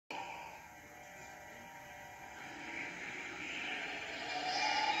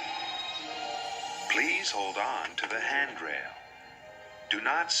Please hold on to the handrail. Do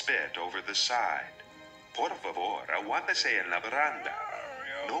not spit over the side. Por favor, aguántese en la veranda.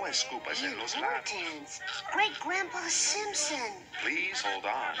 No escupas en los lados. Importance. Great Grandpa Simpson. Please hold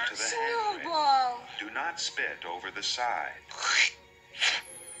on to the handrail. Snowball. Do not spit over the side.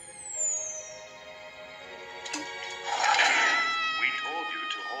 We told you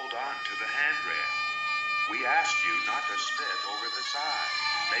to hold on to the handrail. We asked you not to spit over the side.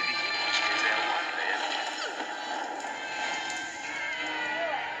 Le dijimos que se aguante.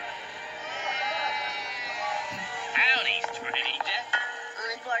 Howdy, stranger.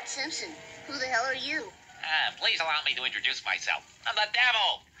 I'm Bart Simpson. Who the hell are you? Please allow me to introduce myself. I'm the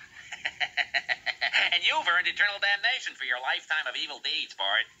devil. And you've earned eternal damnation for your lifetime of evil deeds,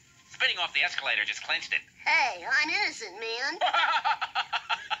 Bart. Spitting off the escalator just clinched it. Hey, I'm innocent, man.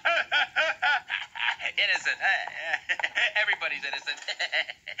 Innocent. Everybody's innocent.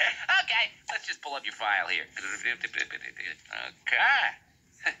 Okay, let's just pull up your file here. Okay.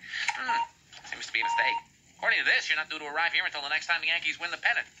 Seems to be a mistake. According to this, you're not due to arrive here until the next time the Yankees win the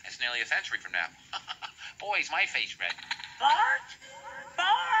pennant. That's nearly a century from now. Boy, is my face red. Bart?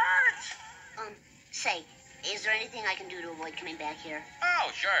 Bart! Say, is there anything I can do to avoid coming back here? Oh,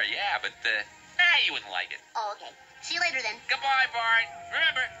 sure, yeah, but, you wouldn't like it. Oh, okay. See you later, then. Goodbye, Bart.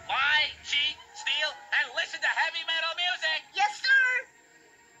 Remember, lie, cheat, steal, and listen to heavy metal music. Yes, sir!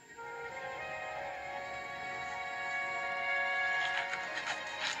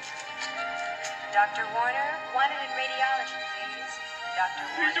 Dr. Warner, wanted in radiology, please. Dr.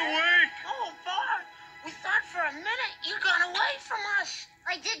 Warner. He's awake! Oh, Bart! We thought for a minute you got away from us.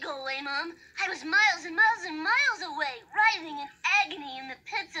 I did go away, Mom. I was miles and miles and miles away, writhing in agony in the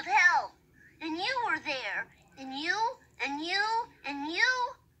pits of hell. And you were there. And you, and you, and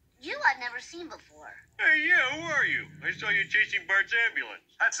you. You I've never seen before. Hey, yeah, who are you? I saw you chasing Bart's ambulance.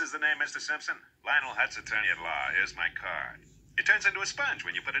 Hutz is the name, Mr. Simpson. Lionel Hutz, attorney at law. Here's my card. It turns into a sponge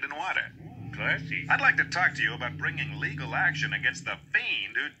when you put it in water. Ooh, classy. I'd like to talk to you about bringing legal action against the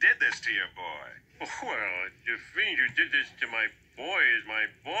fiend who did this to your boy. Well, the fiend who did this to my boy is my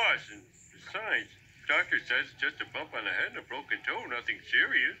boss, and besides, doctor says it's just a bump on the head and a broken toe, nothing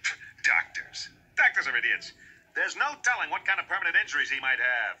serious. Doctors are idiots. There's no telling what kind of permanent injuries he might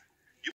have.